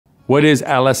What is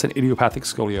adolescent idiopathic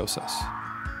scoliosis?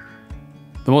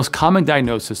 The most common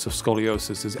diagnosis of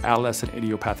scoliosis is adolescent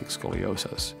idiopathic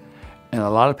scoliosis. And a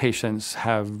lot of patients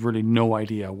have really no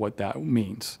idea what that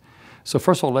means. So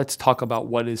first of all, let's talk about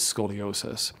what is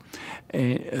scoliosis.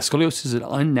 Scoliosis is an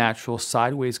unnatural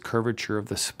sideways curvature of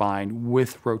the spine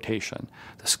with rotation.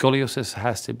 The scoliosis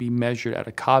has to be measured at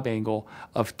a Cobb angle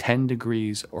of 10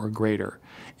 degrees or greater.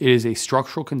 It is a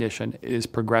structural condition, it is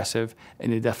progressive,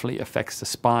 and it definitely affects the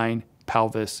spine,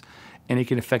 pelvis, and it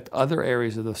can affect other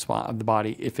areas of the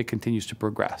body if it continues to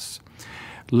progress.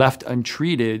 Left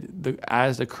untreated,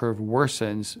 as the curve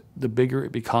worsens, the bigger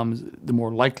it becomes, the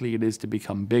more likely it is to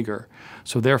become bigger.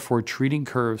 So therefore, treating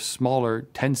curves smaller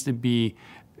tends to lead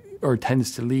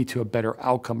to a better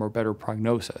outcome or better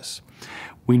prognosis.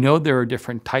 We know there are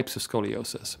different types of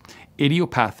scoliosis.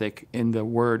 Idiopathic, in the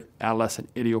word adolescent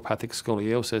idiopathic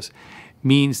scoliosis,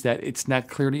 means that it's not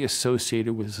clearly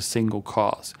associated with a single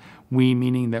cause,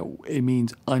 meaning that it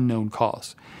means unknown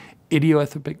cause.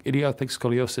 Idiopathic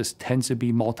scoliosis tends to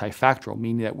be multifactorial,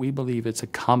 meaning that we believe it's a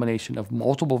combination of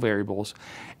multiple variables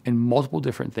and multiple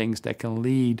different things that can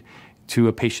lead to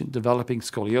a patient developing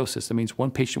scoliosis. That means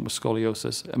one patient with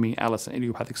scoliosis, adolescent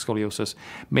idiopathic scoliosis,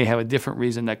 may have a different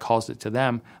reason that caused it to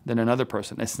them than another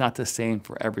person. It's not the same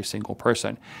for every single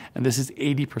person. And this is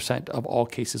 80% of all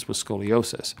cases with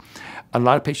scoliosis. A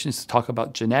lot of patients talk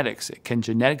about genetics. Can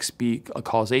genetics be a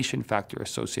causation factor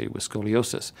associated with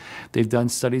scoliosis? They've done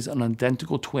studies on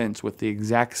identical twins with the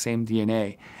exact same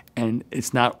DNA, and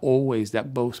it's not always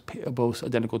that both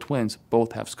identical twins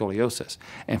both have scoliosis.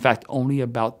 In fact, only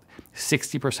about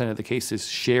 60% of the cases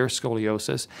share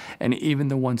scoliosis, and even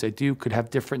the ones that do could have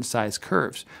different size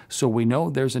curves. So we know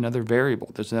there's another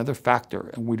variable, there's another factor,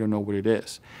 and we don't know what it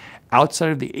is.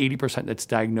 Outside of the 80% that's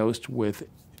diagnosed with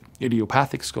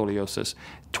idiopathic scoliosis,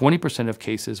 20% of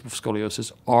cases with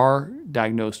scoliosis are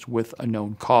diagnosed with a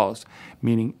known cause,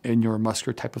 meaning a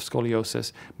neuromuscular type of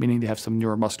scoliosis, meaning they have some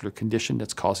neuromuscular condition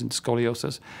that's causing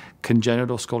scoliosis,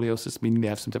 congenital scoliosis, meaning they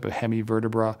have some type of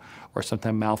hemivertebra or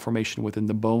sometimes malformation within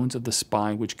the bones of the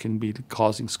spine, which can be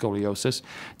causing scoliosis.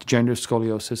 Degenerative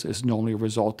scoliosis is normally a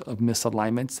result of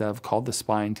misalignments that have caused the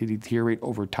spine to deteriorate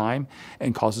over time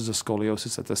and causes a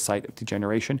scoliosis at the site of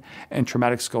degeneration. And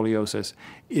traumatic scoliosis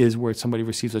is where somebody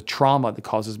receives a trauma that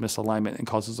causes misalignment and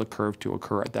causes a curve to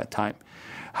occur at that time.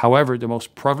 However, the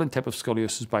most prevalent type of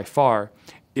scoliosis by far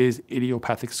is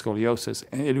idiopathic scoliosis.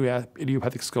 And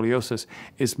idiopathic scoliosis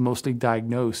is mostly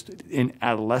diagnosed in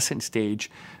adolescent stage,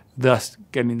 thus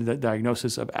getting the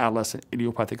diagnosis of adolescent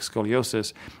idiopathic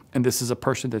scoliosis. And this is a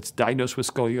person that's diagnosed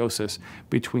with scoliosis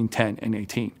between 10 and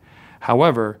 18.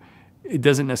 However, it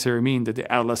doesn't necessarily mean that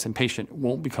the adolescent patient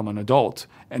won't become an adult,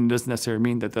 and it doesn't necessarily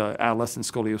mean that the adolescent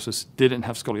scoliosis didn't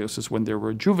have scoliosis when they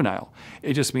were juvenile.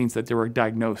 It just means that they were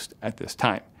diagnosed at this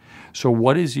time. So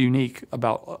what is unique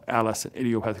about adolescent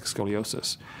idiopathic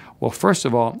scoliosis? Well, first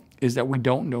of all, is that we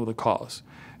don't know the cause.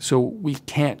 So we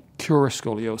can't cure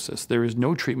scoliosis. There is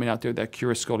no treatment out there that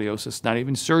cures scoliosis, not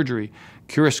even surgery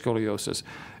cures scoliosis.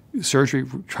 Surgery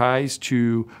tries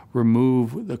to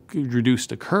reduce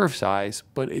the curve size,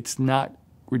 but it's not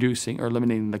reducing or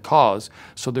eliminating the cause.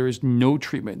 So there is no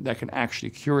treatment that can actually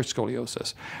cure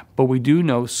scoliosis. But we do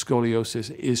know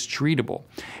scoliosis is treatable.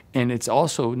 And it's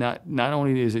also not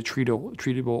only is it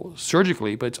treatable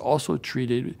surgically, but it's also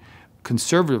treated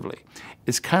conservatively.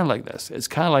 It's kind of like this. It's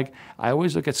kind of like, I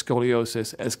always look at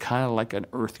scoliosis as kind of like an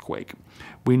earthquake.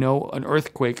 We know an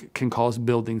earthquake can cause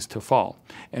buildings to fall.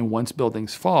 And once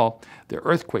buildings fall, the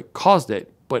earthquake caused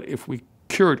it. But if we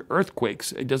cured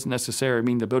earthquakes, it doesn't necessarily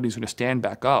mean the building's going to stand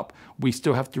back up. We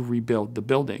still have to rebuild the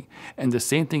building. And the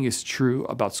same thing is true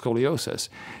about scoliosis.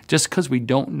 Just because we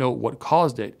don't know what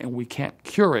caused it and we can't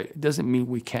cure it, it doesn't mean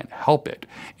we can't help it.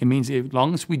 It means as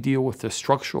long as we deal with the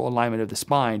structural alignment of the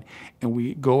spine and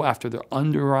we go after the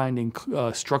underlying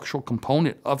structural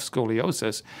component of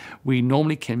scoliosis, we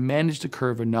normally can manage the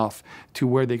curve enough to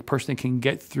where the person can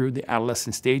get through the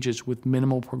adolescent stages with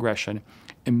minimal progression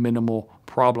and minimal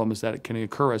problems that can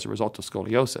occur as a result of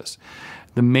scoliosis.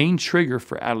 The main trigger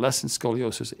for adolescent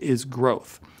scoliosis is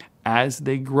growth. As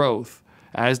they grow,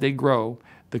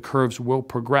 the curves will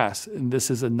progress, and this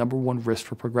is a #1 risk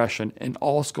for progression in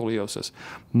all scoliosis.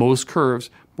 Most curves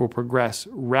will progress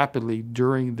rapidly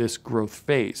during this growth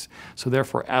phase. So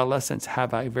therefore, adolescents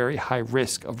have a very high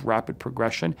risk of rapid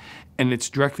progression, and it's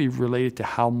directly related to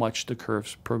how much the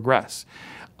curves progress.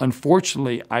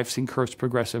 Unfortunately, I've seen curves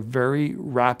progress a very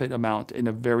rapid amount in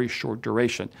a very short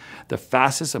duration. The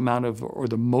fastest amount of, or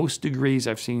the most degrees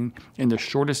I've seen in the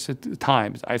shortest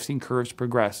times, I've seen curves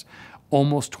progress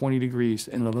almost 20 degrees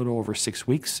in a little over 6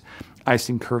 weeks. I've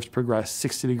seen curves progress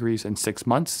 60 degrees in 6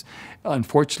 months.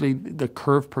 Unfortunately, the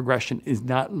curve progression is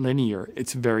not linear.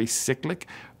 It's very cyclic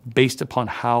based upon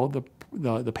how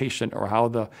the patient or how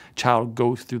the child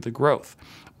goes through the growth.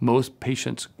 Most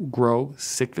patients grow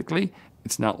cyclically.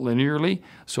 It's not linearly,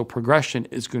 so progression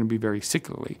is going to be very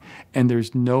cyclically. And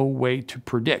there's no way to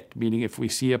predict, meaning if we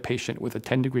see a patient with a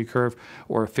 10-degree curve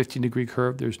or a 15-degree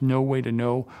curve, there's no way to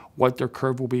know what their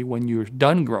curve will be when you're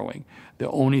done growing.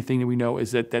 The only thing that we know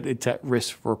is that it's at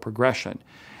risk for progression.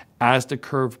 As the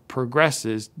curve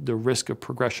progresses, the risk of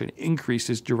progression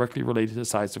increases directly related to the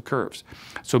size of curves.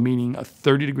 So meaning a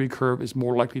 30-degree curve is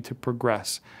more likely to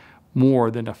progress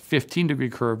more than a 15-degree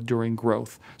curve during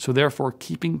growth. So therefore,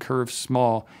 keeping curves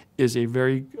small is a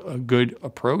very good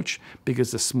approach,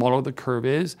 because the smaller the curve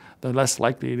is, the less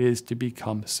likely it is to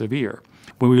become severe.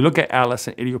 When we look at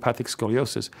adolescent idiopathic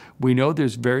scoliosis, we know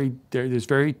there's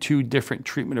very two different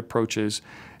treatment approaches,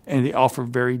 and they offer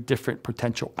very different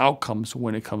potential outcomes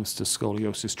when it comes to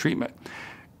scoliosis treatment.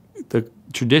 The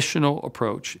traditional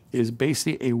approach is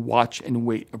basically a watch and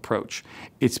wait approach.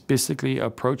 It's basically an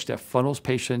approach that funnels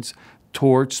patients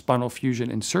towards spinal fusion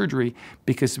and surgery,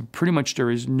 because pretty much there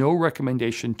is no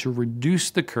recommendation to reduce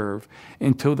the curve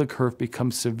until the curve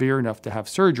becomes severe enough to have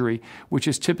surgery, which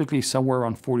is typically somewhere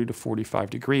around 40 to 45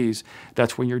 degrees.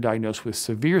 That's when you're diagnosed with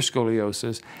severe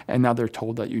scoliosis, and now they're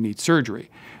told that you need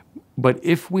surgery. But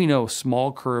if we know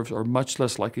small curves are much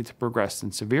less likely to progress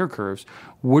than severe curves,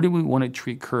 wouldn't we want to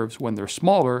treat curves when they're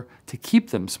smaller to keep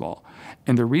them small?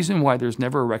 And the reason why there's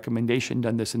never a recommendation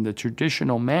done this in the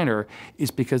traditional manner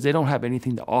is because they don't have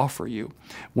anything to offer you.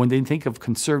 When they think of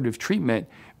conservative treatment,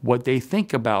 what they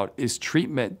think about is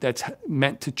treatment that's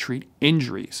meant to treat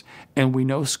injuries. And we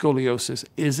know scoliosis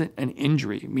isn't an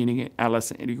injury, meaning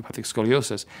adolescent idiopathic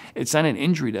scoliosis. It's not an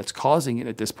injury that's causing it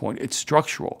at this point. It's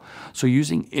structural. So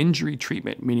using injury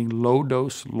treatment, meaning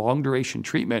low-dose, long-duration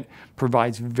treatment,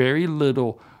 provides very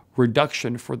little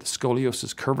reduction for the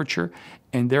scoliosis curvature,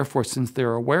 and therefore, since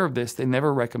they're aware of this, they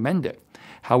never recommend it.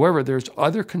 However, there's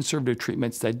other conservative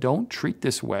treatments that don't treat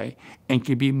this way and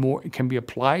can be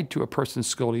applied to a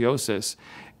person's scoliosis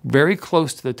very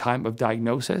close to the time of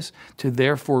diagnosis to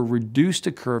therefore reduce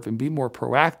the curve and be more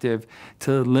proactive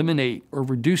to eliminate or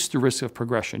reduce the risk of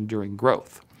progression during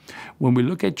growth. When we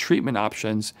look at treatment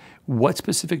options, what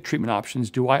specific treatment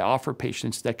options do I offer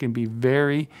patients that can be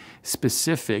very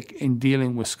specific in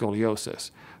dealing with scoliosis?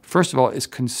 First of all, is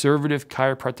conservative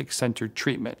chiropractic-centered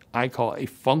treatment. I call it a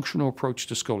functional approach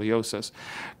to scoliosis.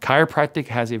 Chiropractic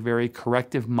has a very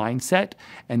corrective mindset,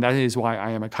 and that is why I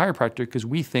am a chiropractor, because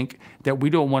we think that we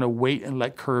don't want to wait and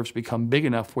let curves become big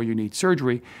enough where you need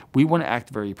surgery. We want to act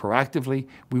very proactively.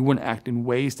 We want to act in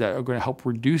ways that are going to help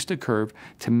reduce the curve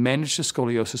to manage the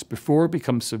scoliosis before it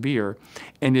becomes severe.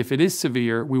 And if it is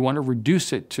severe, we want to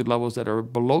reduce it to levels that are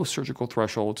below surgical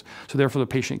thresholds, so therefore the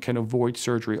patient can avoid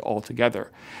surgery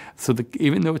altogether. So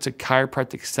even though it's a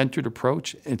chiropractic-centered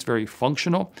approach, it's very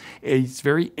functional, it's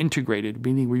very integrated,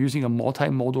 meaning we're using a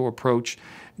multimodal approach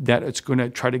that it's going to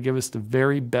try to give us the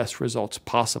very best results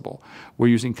possible. We're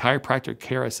using chiropractic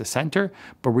care as a center,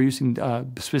 but we're using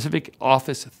specific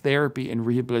office therapy and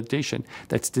rehabilitation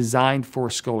that's designed for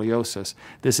scoliosis.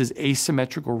 This is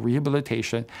asymmetrical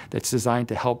rehabilitation that's designed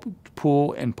to help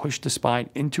pull and push the spine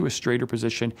into a straighter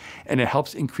position, and it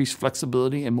helps increase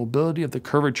flexibility and mobility of the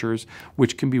curvatures,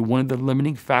 which can be one of the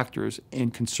limiting factors in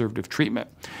conservative treatment.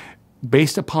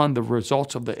 Based upon the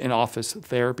results of the in-office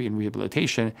therapy and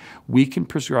rehabilitation, we can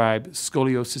prescribe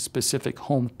scoliosis-specific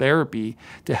home therapy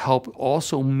to help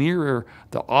also mirror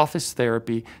the office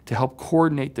therapy to help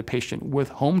coordinate the patient with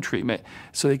home treatment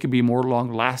so they can be more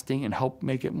long-lasting and help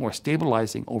make it more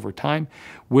stabilizing over time.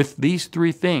 With these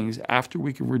three things, after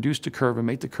we can reduce the curve and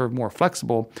make the curve more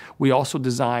flexible, we also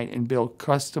design and build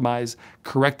customized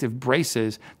corrective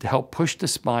braces to help push the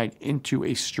spine into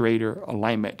a straighter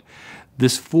alignment.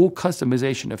 This full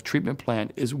customization of treatment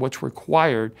plan is what's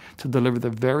required to deliver the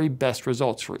very best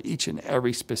results for each and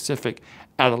every specific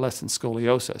adolescent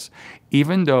scoliosis.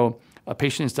 Even though a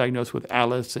patient is diagnosed with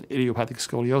adolescent idiopathic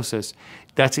scoliosis,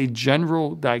 that's a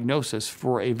general diagnosis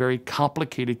for a very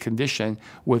complicated condition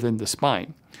within the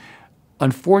spine.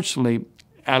 Unfortunately,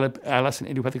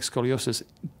 adolescent idiopathic scoliosis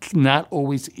is not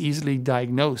always easily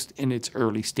diagnosed in its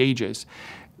early stages.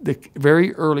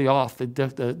 very early off, the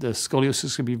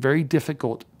scoliosis can be very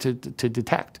difficult to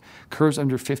detect. Curves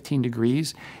under 15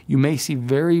 degrees, you may see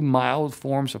very mild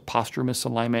forms of postural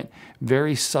misalignment,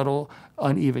 very subtle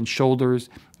uneven shoulders,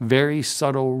 very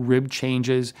subtle rib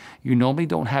changes. You normally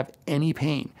don't have any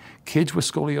pain. Kids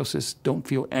with scoliosis don't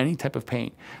feel any type of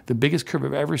pain. The biggest curve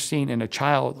I've ever seen in a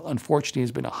child, unfortunately,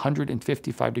 has been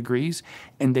 155 degrees,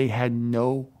 and they had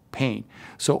no pain.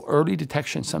 So early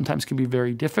detection sometimes can be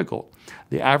very difficult.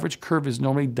 The average curve is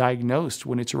normally diagnosed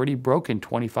when it's already broken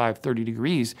 25, 30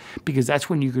 degrees, because that's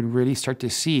when you can really start to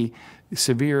see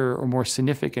severe or more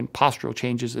significant postural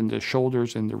changes in the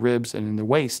shoulders and the ribs and in the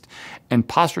waist. And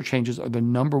postural changes are the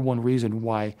 #1 reason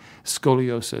why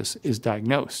scoliosis is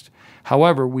diagnosed.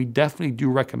 However, we definitely do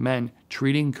recommend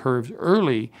treating curves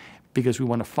early because we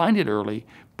want to find it early,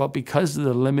 but because of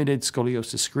the limited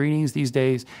scoliosis screenings these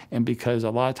days, and because a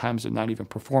lot of times they're not even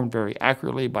performed very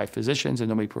accurately by physicians and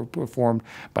they'll be performed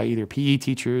by either PE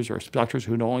teachers or doctors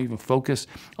who don't even focus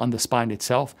on the spine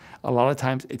itself, a lot of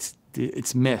times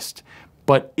it's missed.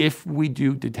 But if we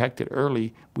do detect it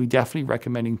early, we definitely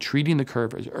recommending treating the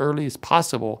curve as early as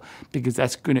possible, because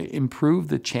that's going to improve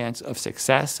the chance of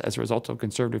success as a result of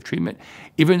conservative treatment,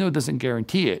 even though it doesn't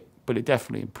guarantee it, but it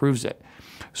definitely improves it.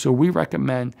 So we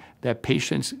recommend that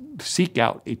patients seek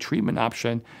out a treatment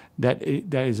option that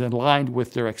is aligned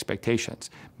with their expectations.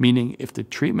 Meaning, if the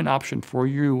treatment option for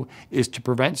you is to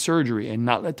prevent surgery and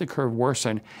not let the curve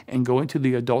worsen and go into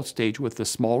the adult stage with the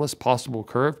smallest possible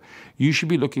curve, you should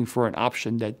be looking for an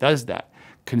option that does that.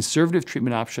 Conservative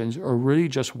treatment options are really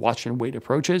just watch and wait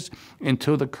approaches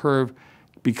until the curve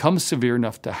becomes severe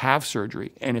enough to have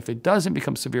surgery. And if it doesn't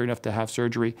become severe enough to have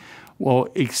surgery, well,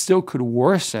 it still could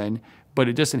worsen, but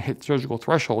it doesn't hit surgical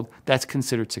threshold. That's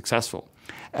considered successful.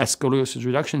 At Scoliosis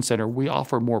Reduction Center, we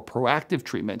offer more proactive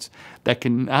treatments that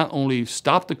can not only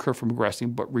stop the curve from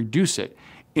progressing, but reduce it,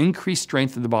 increase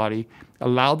strength of the body,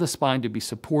 allow the spine to be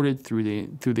supported through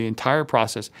the entire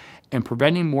process, and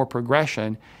preventing more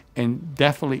progression, and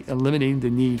definitely eliminating the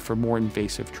need for more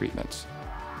invasive treatments.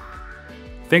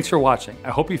 Thanks for watching. I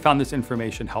hope you found this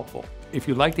information helpful. If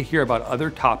you'd like to hear about other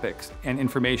topics and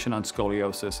information on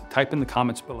scoliosis, type in the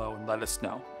comments below and let us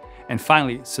know. And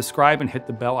finally, subscribe and hit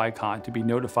the bell icon to be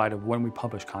notified of when we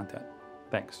publish content.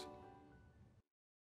 Thanks.